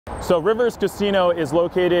So Rivers Casino is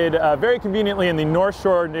located very conveniently in the North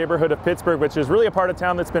Shore neighborhood of Pittsburgh, which is really a part of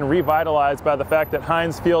town that's been revitalized by the fact that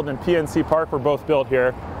Heinz Field and PNC Park were both built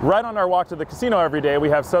here. Right on our walk to the casino every day, we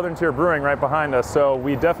have Southern Tier Brewing right behind us, so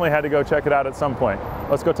we definitely had to go check it out at some point.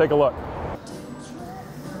 Let's go take a look.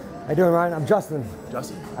 How you doing, Ryan? I'm Justin.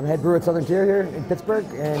 Justin. I'm head brewer at Southern Tier here in Pittsburgh,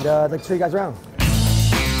 and I'd like to show you guys around.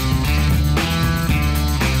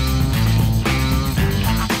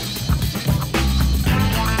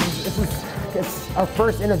 It's our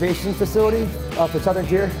first innovation facility for Southern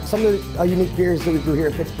Tier. Some of the unique beers that we brew here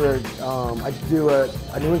in Pittsburgh, I do a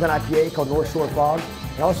New England IPA called North Shore Fog.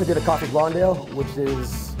 I also did a coffee Blondale, which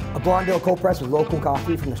is a Blondale cold press with local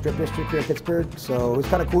coffee from the Strip District here in Pittsburgh. So it was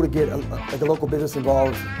kind of cool to get like a local business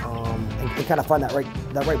involved and kind of find that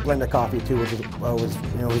right blend of coffee too, which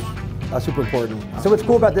was super important. So what's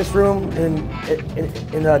cool about this room in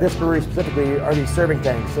this brewery specifically are these serving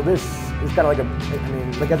tanks. So this is kind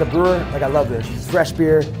of like as a brewer, like I love this. It's fresh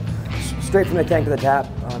beer, straight from the tank to the tap.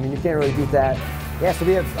 I mean, you can't really beat that. Yeah, so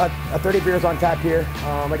we have 30 beers on tap here.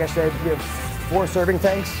 Like I said, we have 4 serving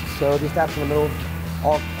tanks. So these taps in the middle,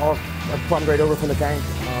 all plumbed right over from the tank.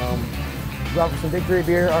 We offer some Victory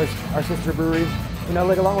beer, our sister breweries. You know,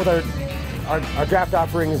 like along with our draft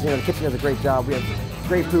offerings, the kitchen does a great job. We have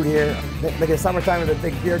great food here. Like in the summertime with a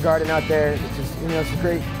big beer garden out there, it's just, it's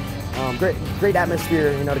a great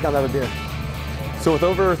atmosphere, to come have a beer. So with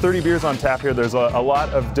over 30 beers on tap here, there's a lot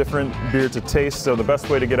of different beer to taste, so the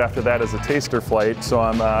best way to get after that is a taster flight. So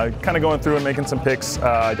I'm kind of going through and making some picks.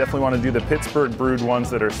 I definitely want to do the Pittsburgh brewed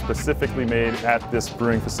ones that are specifically made at this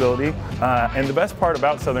brewing facility. And the best part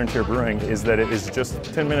about Southern Tier Brewing is that it is just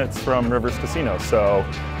 10 minutes from Rivers Casino. So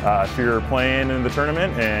if you're playing in the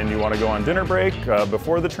tournament and you want to go on dinner break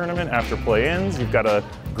before the tournament, after play-ins, you've got a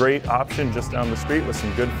great option just down the street with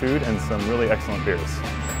some good food and some really excellent beers.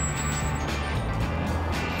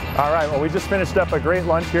 All right, well, we just finished up a great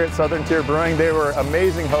lunch here at Southern Tier Brewing. They were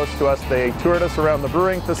amazing hosts to us. They toured us around the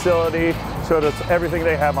brewing facility, showed us everything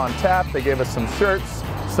they have on tap. They gave us some shirts,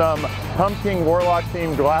 some Pumpkin Warlock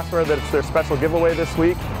themed glassware that's their special giveaway this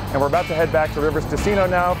week. And we're about to head back to Rivers Casino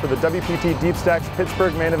now for the WPTDeepStacks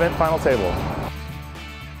Pittsburgh main event final table.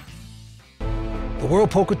 The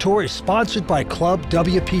World Poker Tour is sponsored by Club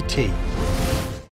WPT.